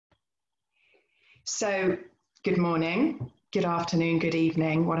So, good morning, good afternoon, good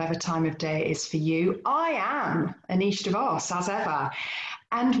evening, whatever time of day it is for you. I am Aneesh de Vos, as ever,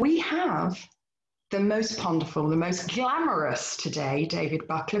 and we have the most wonderful, the most glamorous today, David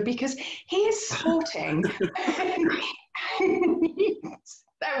Buckler, because he is sporting.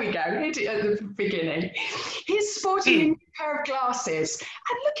 There we go, hit it at the beginning. He's sporting a new pair of glasses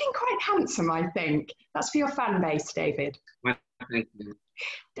and looking quite handsome, I think. That's for your fan base, David. Well, thank you.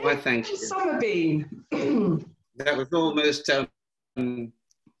 Well, thank you. Summer been? That was almost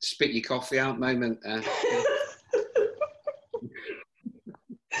spit your coffee out moment.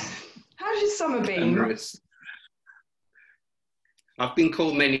 How's your summer been? Glamorous. I've been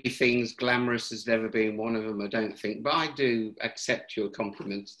called many things. Glamorous has never been one of them, I don't think. But I do accept your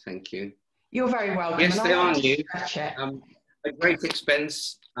compliments. Thank you. You're very welcome. Yes, they are new. At great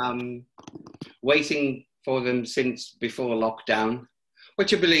expense. Waiting for them since before lockdown,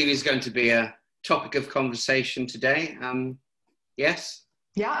 which I believe is going to be a topic of conversation today. Yes?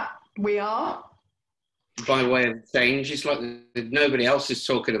 Yeah, we are. By way of change, it's like nobody else is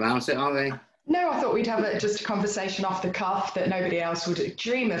talking about it, are they? No, I thought we'd have just a conversation off the cuff that nobody else would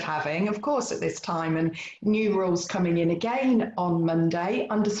dream of having, of course, at this time, and new rules coming in again on Monday,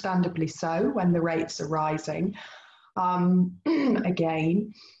 understandably so, when the rates are rising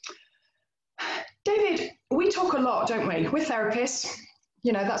again. David, we talk a lot, don't we? We're therapists.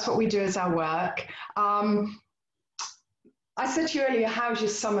 You know, that's what we do as our work. I said to you earlier, how's your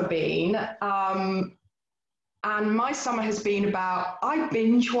summer been? And my summer has been about, I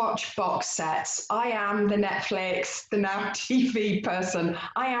binge watch box sets. I am the Netflix, the Now TV person.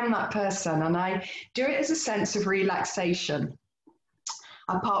 I am that person. And I do it as a sense of relaxation,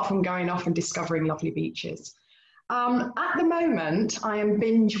 apart from going off and discovering lovely beaches. At the moment, I am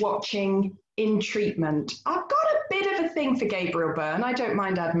binge watching In Treatment. I've got a bit of a thing for Gabriel Byrne. I don't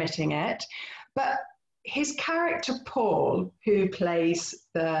mind admitting it. But his character, Paul, who plays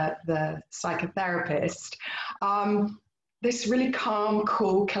the psychotherapist, this really calm,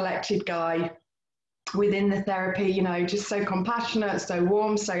 cool, collected guy within the therapy, you know, just so compassionate, so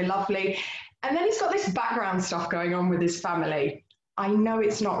warm, so lovely. And then he's got this background stuff going on with his family. I know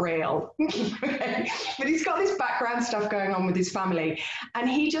it's not real, but he's got this background stuff going on with his family. And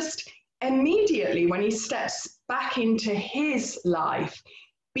he just immediately, when he steps back into his life,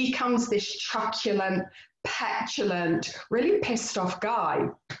 becomes this truculent, petulant, really pissed off guy,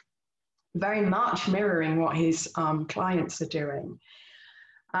 very much mirroring what his clients are doing.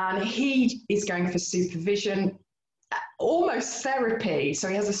 And he is going for supervision, almost therapy. So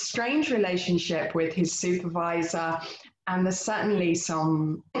he has a strange relationship with his supervisor, and there's certainly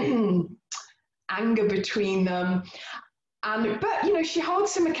some anger between them. But, you know, she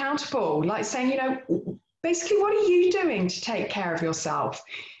holds him accountable, like saying, you know, basically, what are you doing to take care of yourself?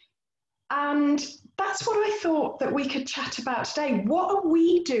 And that's what I thought that we could chat about today. What are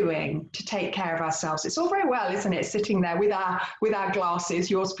we doing to take care of ourselves? It's all very well, isn't it, sitting there with our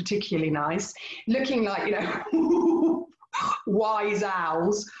glasses, yours particularly nice, looking like, you know, wise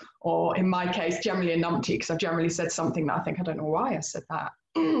owls, or in my case, generally a numpty, because I've generally said something that I don't know why I said that.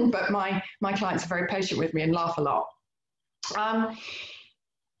 But my clients are very patient with me and laugh a lot.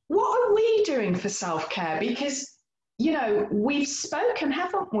 What are we doing for self-care? Because, you know, we've spoken,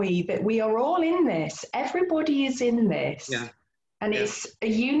 haven't we, that we are all in this. Everybody is in this. Yeah. And it's a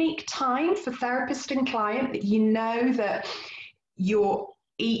unique time for therapist and client, that you know that you're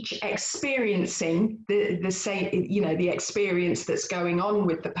each experiencing the same, you know, the experience that's going on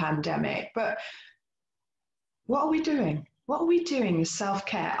with the pandemic. But what are we doing? What are we doing with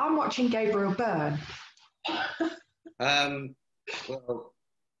self-care? I'm watching Gabriel Byrne. Well,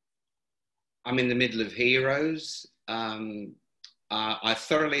 I'm in the middle of Heroes. I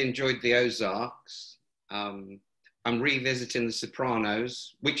thoroughly enjoyed The Ozarks. I'm revisiting The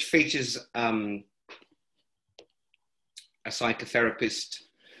Sopranos, which features a psychotherapist.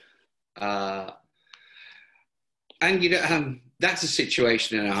 And, you know, that's a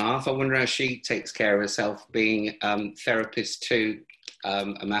situation and a half. I wonder how she takes care of herself, being therapist to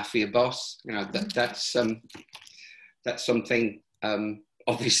a mafia boss. You know, that's something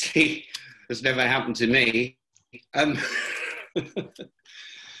obviously has never happened to me. But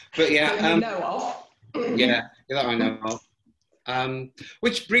yeah, that you know of. Yeah, that I know of.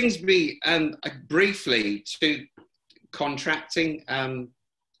 Which brings me briefly to contracting,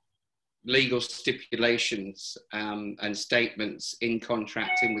 legal stipulations and statements in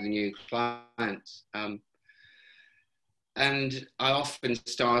contracting with a new client. And I often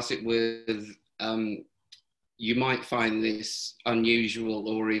start it with, you might find this unusual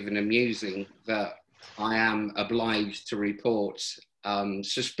or even amusing that I am obliged to report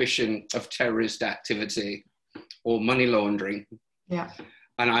suspicion of terrorist activity or money laundering. Yeah.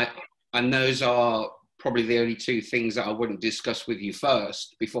 And those are probably the only two things that I wouldn't discuss with you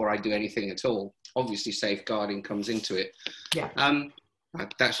first before I do anything at all. Obviously, safeguarding comes into it. Yeah.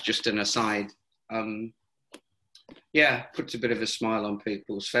 That's just an aside. Yeah, puts a bit of a smile on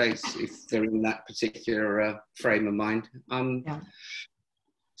people's face if they're in that particular frame of mind.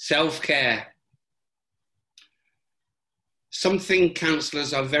 Self-care. Something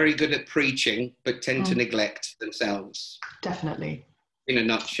counsellors are very good at preaching, but tend to neglect themselves. Definitely. In a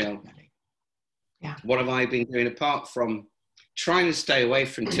nutshell. Definitely. Yeah. What have I been doing apart from trying to stay away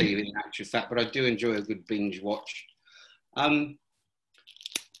from TV in actual fact, but I do enjoy a good binge watch. Try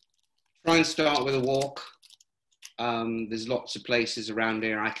and start with a walk. There's lots of places around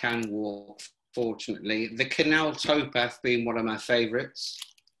here I can walk, fortunately. The canal towpath being one of my favourites.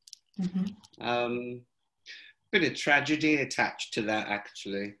 Bit of tragedy attached to that,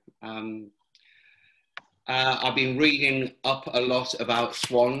 actually. I've been reading up a lot about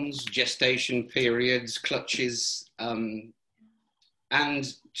swans, gestation periods, clutches, and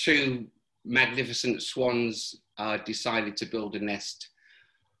two magnificent swans decided to build a nest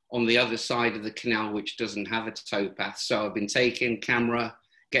on the other side of the canal, which doesn't have a towpath. So I've been taking camera,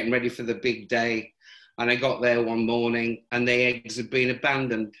 getting ready for the big day. And I got there one morning and the eggs had been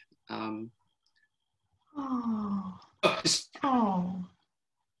abandoned.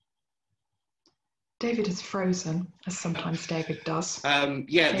 David is frozen, as sometimes David does.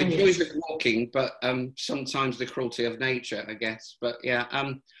 Yeah, the joys of walking, but sometimes the cruelty of nature, I guess. But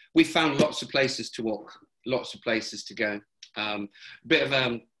yeah, we found lots of places to walk, lots of places to go. Bit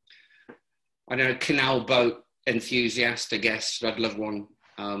of I don't know, canal boat enthusiast, I guess. I'd love one.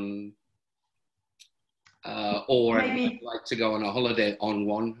 Or maybe, I'd like to go on a holiday on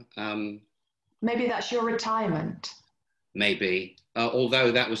one. Maybe that's your retirement. Maybe.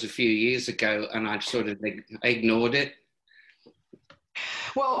 Although that was a few years ago and I've sort of ignored it.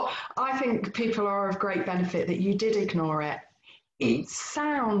 Well, I think people are of great benefit that you did ignore it. It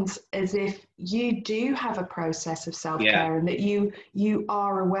sounds as if you do have a process of self-care and that you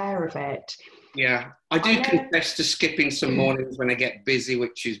are aware of it. Yeah, I do confess to skipping some mornings when I get busy,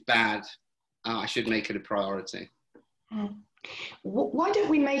 which is bad. I should make it a priority. Why don't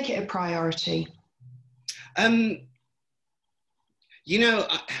we make it a priority? You know,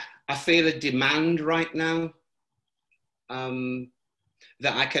 I feel a demand right now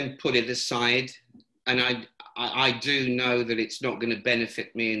that I can put it aside, and I do know that it's not going to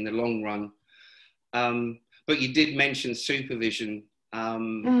benefit me in the long run. But you did mention supervision,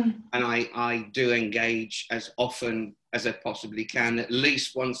 and I do engage as often as I possibly can, at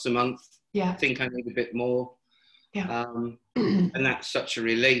least once a month. I think I need a bit more. And that's such a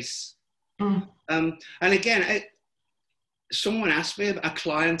release. And again, a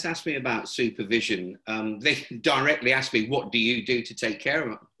client asked me about supervision. They directly asked me, what do you do to take care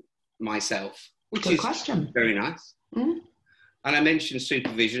of myself? Which Good is question. Very nice. And I mentioned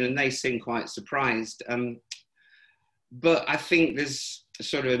supervision and they seem quite surprised. But I think there's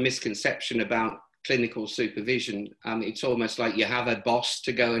sort of a misconception about clinical supervision. It's almost like you have a boss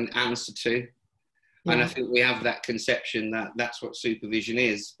to go and answer to. And I think we have that conception that that's what supervision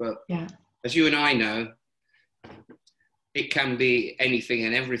is. But as you and I know, it can be anything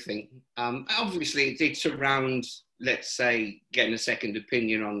and everything. Obviously, it's around, let's say, getting a second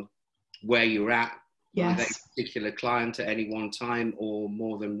opinion on where you're at with a particular client at any one time or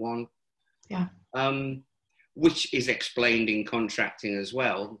more than one. Which is explained in contracting as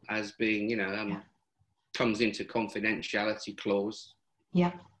well as being, you know, comes into confidentiality clause.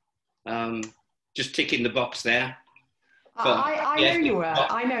 Just ticking the box there. I know you were.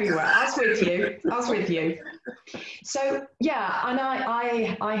 I know you were. I was with you. So yeah, and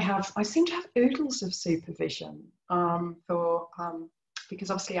I seem to have oodles of supervision because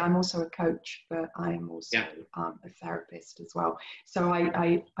obviously I'm also a coach, but I am also a therapist as well. So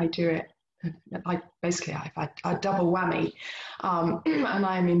I do it. I double whammy, and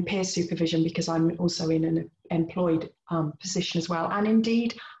I'm in peer supervision because I'm also in an employed position as well, and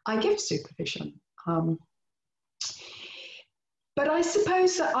indeed I give supervision. But I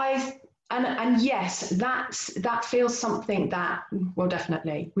suppose that and yes, that feels something that, well,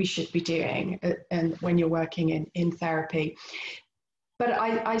 definitely we should be doing and when you're working in therapy. But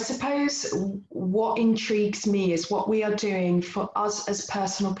I suppose what intrigues me is what we are doing for us as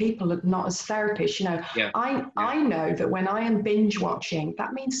personal people, not as therapists. You know, I know that when I am binge watching,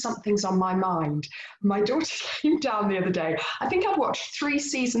 that means something's on my mind. My daughter came down the other day. I think I'd watched 3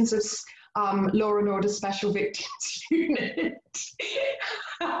 seasons of Law and Order Special Victims Unit.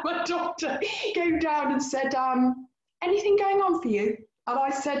 My daughter came down and said, anything going on for you? And I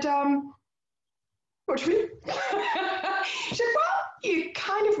said, what do you mean? She said, well, you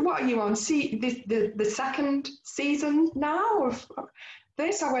kind of, what are you on? See, the second season now of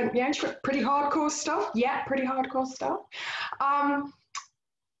this? I went, yeah. And she went, pretty hardcore stuff. Yeah, pretty hardcore stuff.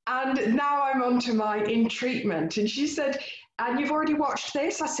 And now I'm on to my in treatment. And she said, and you've already watched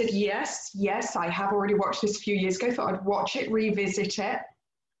this? I said, yes, I have already watched this a few years ago. Thought I'd watch it, revisit it.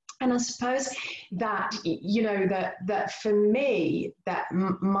 And I suppose that, you know, that for me, that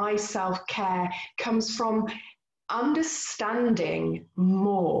my self-care comes from understanding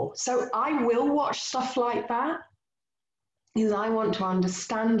more. So I will watch stuff like that because I want to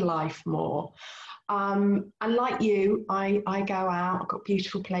understand life more. And like you, I go out, I've got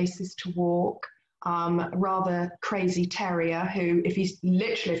beautiful places to walk. Rather crazy terrier who, if he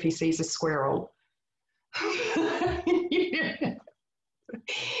sees a squirrel,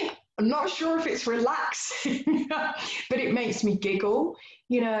 I'm not sure if it's relaxing, but it makes me giggle.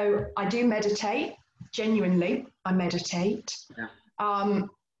 You know, I do meditate, genuinely, I meditate. Yeah. I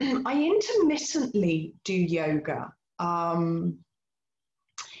intermittently do yoga. And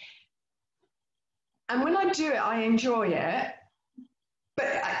when I do it, I enjoy it.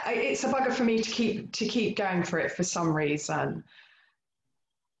 But it's a bugger for me to keep going for it for some reason.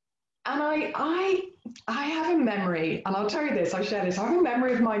 And I have a memory, and I'll tell you this, I share this. I have a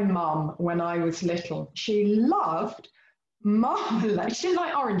memory of my mum when I was little. She loved marmalade. She didn't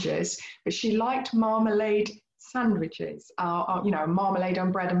like oranges, but she liked marmalade sandwiches, you know, marmalade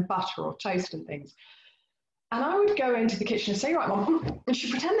on bread and butter or toast and things. And I would go into the kitchen and say, right, Mum, and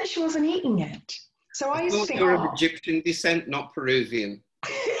she'd pretend that she wasn't eating it. So I used to think, you're of Egyptian descent, not Peruvian.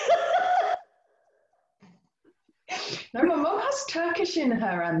 No, my mum has Turkish in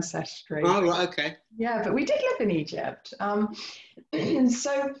her ancestry. Oh, right, okay. Yeah, but we did live in Egypt.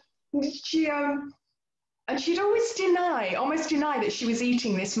 So she, and she'd always almost deny that she was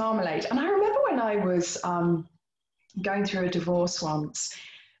eating this marmalade. And I remember when I was going through a divorce once,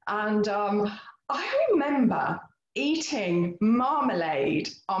 and I remember eating marmalade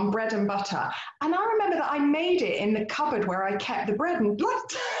on bread and butter. And I remember that I made it in the cupboard where I kept the bread and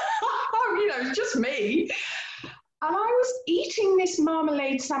butter. You know, it's just me. And I was eating this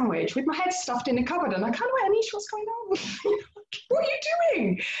marmalade sandwich with my head stuffed in a cupboard. And I kind of went, Aneesh, what's going on? What are you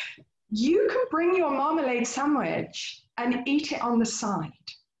doing? You can bring your marmalade sandwich and eat it on the side.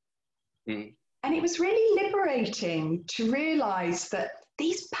 Mm. And it was really liberating to realize that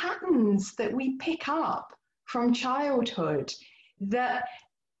these patterns that we pick up from childhood that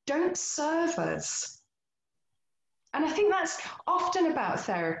don't serve us. And I think that's often about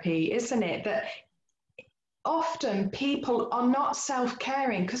therapy, isn't it? That often people are not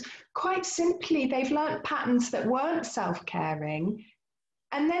self-caring because quite simply they've learnt patterns that weren't self-caring,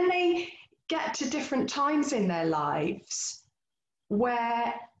 and then they get to different times in their lives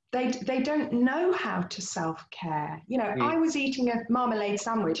where they don't know how to self-care. You know, I was eating a marmalade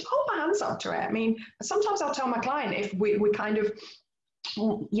sandwich, hold my hands up to it. I mean, sometimes I'll tell my client if we're kind of,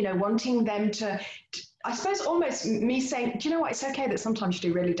 you know, wanting them to, I suppose almost me saying, do you know what, it's okay that sometimes you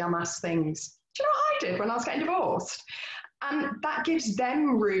do really dumbass things. Do you know what I did when I was getting divorced? And that gives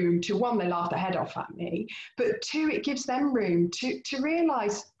them room to, one, they laugh their head off at me, but two, it gives them room to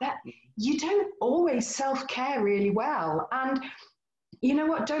realise that you don't always self-care really well. And you know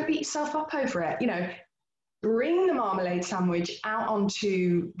what, don't beat yourself up over it. You know, bring the marmalade sandwich out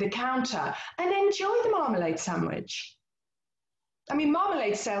onto the counter and enjoy the marmalade sandwich. I mean,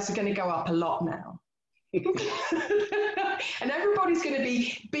 marmalade sales are going to go up a lot now. And everybody's going to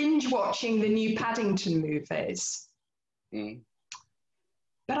be binge watching the new Paddington movies.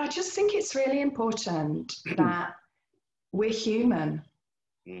 But I just think it's really important that we're human.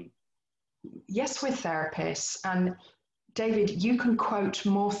 Yes, we're therapists. And David, you can quote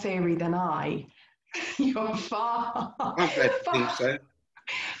more theory than I. You're far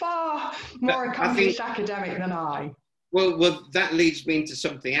more accomplished academic than I. Well, that leads me into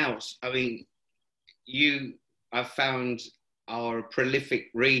something else. I mean, you, I've found, are a prolific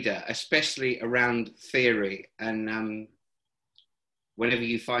reader, especially around theory. And whenever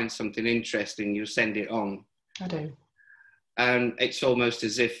you find something interesting, you send it on. I do. And it's almost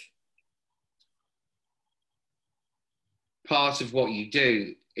as if part of what you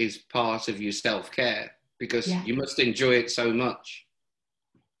do is part of your self-care, because you must enjoy it so much.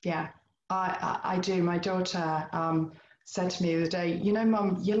 Yeah, I do. My daughter said to me the other day, you know,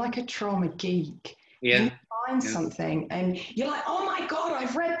 Mum, you're like a trauma geek. Yeah. You find something and you're like, oh my God,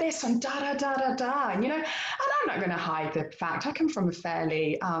 I've read this and da da da da da. And, you know, and I'm not going to hide the fact I come from a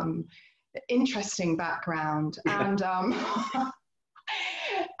fairly interesting background. And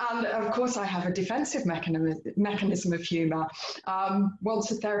And of course, I have a defensive mechanism of humour.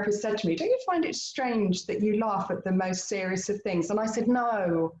 Once a therapist said to me, "Don't you find it strange that you laugh at the most serious of things?" And I said,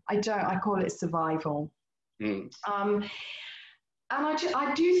 "No, I don't. I call it survival." Mm. And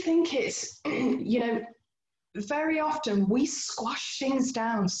I do think it's, you know, very often we squash things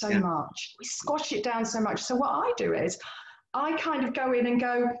down so much. We squash it down so much. So what I do is I kind of go in and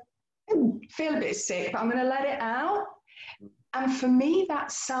go, feel a bit sick, but I'm going to let it out. And for me,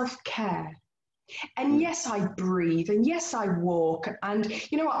 that's self-care. And yes, I breathe, and yes, I walk, and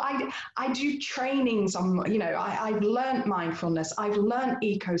you know, I do trainings on, you know, I've learned mindfulness, I've learned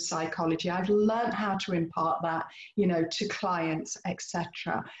eco-psychology, I've learned how to impart that, you know, to clients,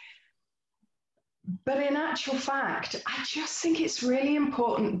 etc. But in actual fact, I just think it's really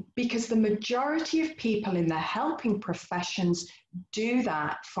important because the majority of people in the helping professions do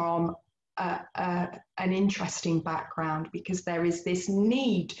that from an interesting background, because there is this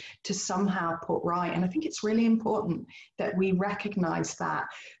need to somehow put right. And I think it's really important that we recognize that.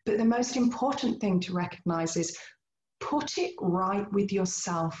 But the most important thing to recognize is put it right with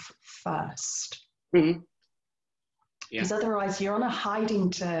yourself first. Mm-hmm. Because otherwise you're on a hiding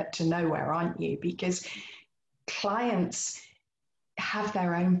to nowhere, aren't you? Because clients have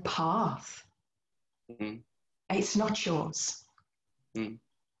their own path. Mm-hmm. It's not yours. Mm.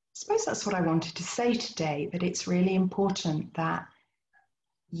 I suppose that's what I wanted to say today, that it's really important that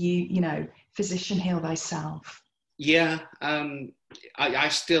you know, physician heal thyself. Yeah, I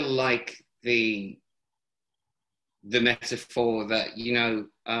still like the metaphor that, you know,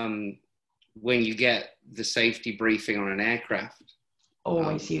 when you get the safety briefing on an aircraft.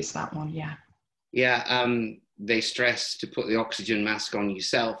 Always use that one, yeah. Yeah, they stress to put the oxygen mask on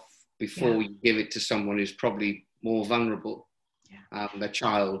yourself before you give it to someone who's probably more vulnerable. A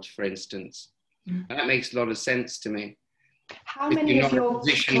child, for instance. And that makes a lot of sense to me. How many of your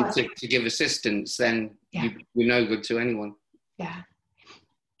if you're not in a position to give assistance, then you're no good to anyone. Yeah.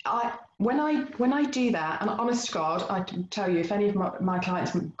 When I do that, and honest to God, I can tell you, if any of my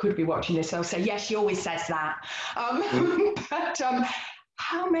clients could be watching this, they'll say, yes, she always says that. But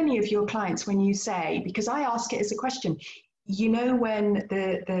how many of your clients, when you say, because I ask it as a question, you know, when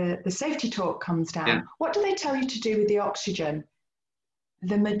the safety talk comes down, what do they tell you to do with the oxygen?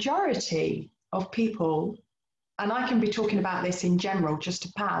 The majority of people, and I can be talking about this in general, just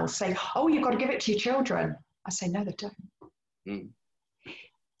to pals, say, oh, you've got to give it to your children. I say, no, they don't. Mm.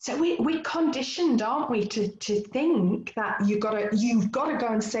 So we're conditioned, aren't we, to think that you've got to go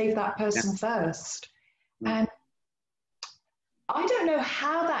and save that person first. And I don't know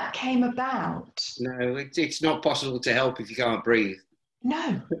how that came about. No, it's not possible to help if you can't breathe.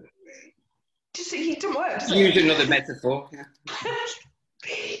 No. It doesn't work, does it? Use another metaphor.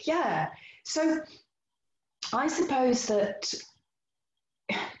 Yeah. So I suppose that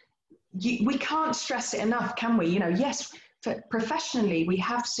we can't stress it enough, can we? You know, yes, professionally we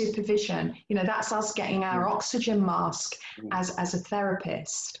have supervision. You know, that's us getting our oxygen mask as a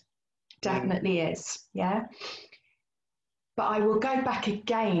therapist. Definitely is, yeah. But I will go back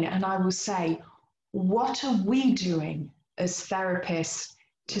again and I will say, what are we doing as therapists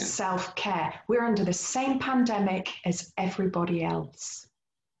to self-care? We're under the same pandemic as everybody else.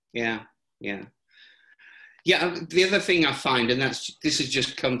 Yeah. The other thing I find, and this has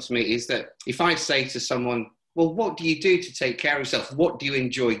just come to me, is that if I say to someone, well, what do you do to take care of yourself? What do you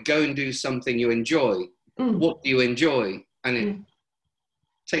enjoy? Go and do something you enjoy. What do you enjoy? And it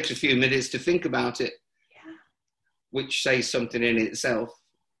takes a few minutes to think about it, which says something in itself.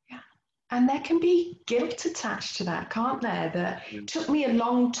 Yeah. And there can be guilt attached to that, can't there? That took me a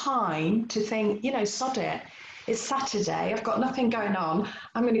long time to think, you know, sod it. It's Saturday, I've got nothing going on.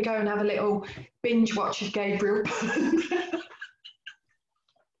 I'm going to go and have a little binge watch of Gabriel Byrne.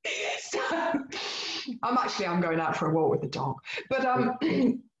 So I'm going out for a walk with the dog. But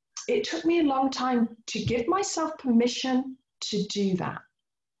it took me a long time to give myself permission to do that.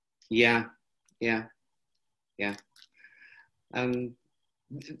 Yeah. And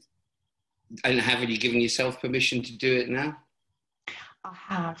haven't you given yourself permission to do it now? I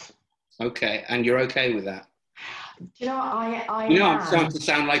have. Okay, and you're okay with that? You know, I'm starting to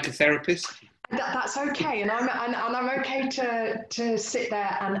sound like a therapist. That's okay, and I'm okay to sit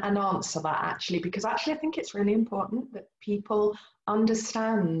there and answer that, actually, because actually I think it's really important that people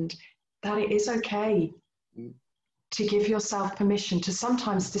understand that it is okay to give yourself permission to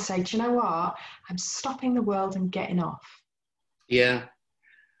sometimes to say, do you know what, I'm stopping the world and getting off. Yeah.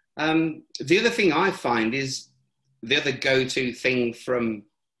 The other thing I find is the other go-to thing from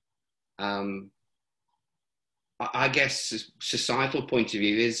I guess societal point of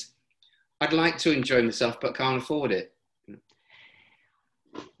view is I'd like to enjoy myself but can't afford it.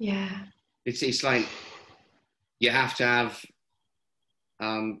 Yeah. It's like you have to have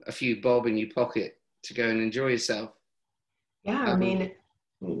a few bob in your pocket to go and enjoy yourself. Yeah, I mean,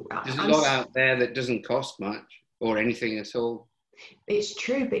 There's a lot out there that doesn't cost much or anything at all. it's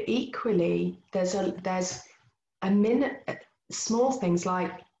true, but equally, there's small things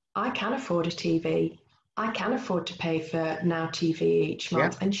like I can afford a TV. I can afford to pay for Now TV each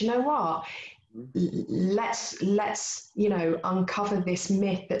month. Yeah. And you know what? Let's uncover this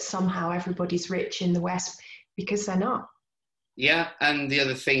myth that somehow everybody's rich in the West, because they're not. Yeah, and the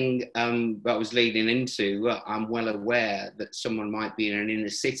other thing that I was leading into, I'm well aware that someone might be in an inner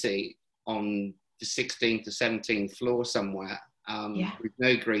city on the 16th or 17th floor somewhere with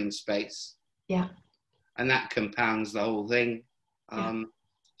no green space. Yeah. And that compounds the whole thing,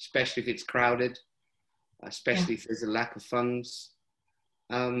 especially if it's crowded, especially if there's a lack of funds.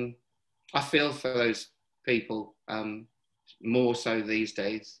 I feel for those people more so these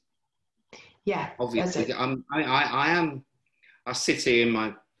days. Yeah, obviously, I sit here in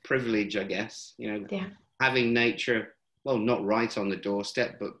my privilege, I guess. Having nature, well, not right on the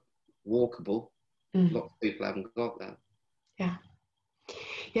doorstep, but walkable. Lots of people haven't got that. Yeah.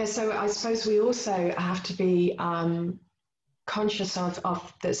 Yeah. So I suppose we also have to be conscious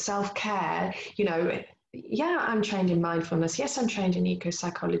of the self-care. I'm trained in mindfulness. Yes, I'm trained in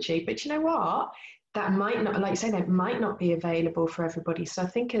eco-psychology, but you know what? That might not, like you say, that might not be available for everybody. So I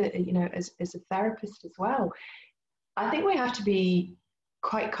think, as a therapist as well, I think we have to be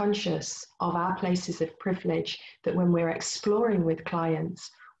quite conscious of our places of privilege, that when we're exploring with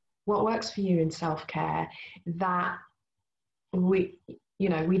clients what works for you in self-care, that we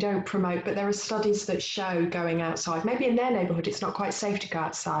don't promote, but there are studies that show going outside, maybe in their neighborhood, it's not quite safe to go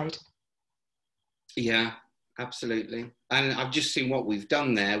outside. Yeah, absolutely. And I've just seen what we've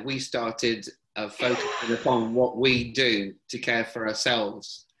done there. We started focusing upon what we do to care for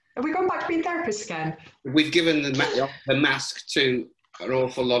ourselves. Have we gone back to being therapists again? We've given the mask to an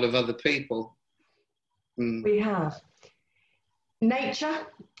awful lot of other people. We have. Nature,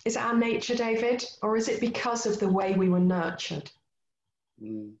 is it our nature, David? Or is it because of the way we were nurtured?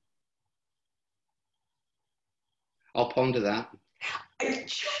 I'll ponder that. I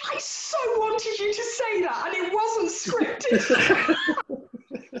so wanted you to say that, and it wasn't scripted.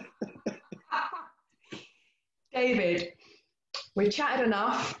 David, we've chatted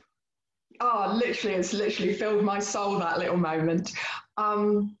enough. Oh, literally, it's literally filled my soul, that little moment.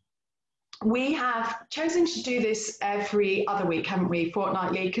 We have chosen to do this every other week, haven't we?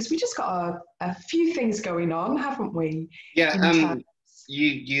 Fortnightly, because we just got a few things going on, haven't we? Yeah,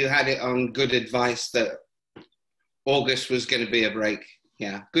 you had it on good advice that August was going to be a break.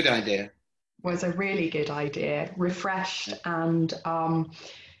 Yeah, good idea. Was a really good idea. Refreshed and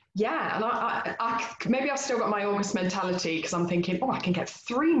and I maybe I've still got my August mentality, because I'm thinking, I can get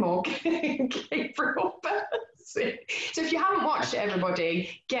 3 more Gabriel births. So if you haven't watched it,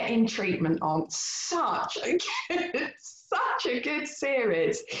 everybody, get in treatment on. Such a good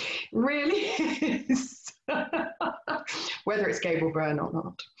series, really is. Whether it's Gabriel Byrne or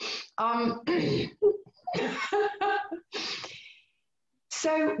not.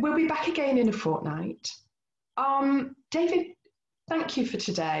 So we'll be back again in a fortnight. David, thank you for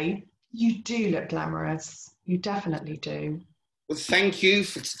today. You do look glamorous. You definitely do. Well, thank you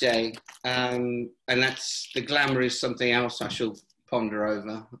for today. And the glamour is something else I shall ponder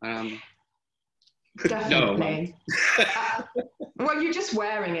over. Definitely. Well, you're just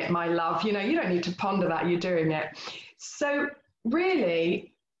wearing it, my love. You don't need to ponder that. You're doing it. So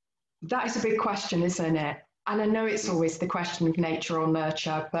really, that is a big question, isn't it? And I know it's always the question of nature or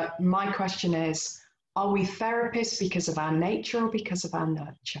nurture, but my question is, are we therapists because of our nature or because of our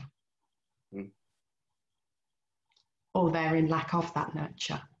nurture? Or they're in lack of that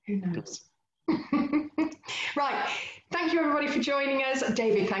nurture? Who knows? Right. Thank you, everybody, for joining us.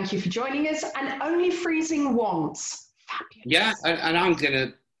 David, thank you for joining us. And only freezing once. Fabulous. Yeah, and I'm going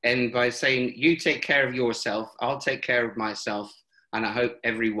to end by saying, you take care of yourself. I'll take care of myself. And I hope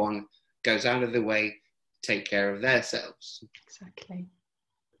everyone goes out of the way to take care of themselves. Exactly.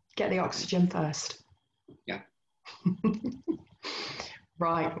 Get the oxygen first. Yeah.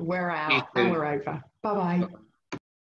 Right, we're out and we're over. Bye-bye.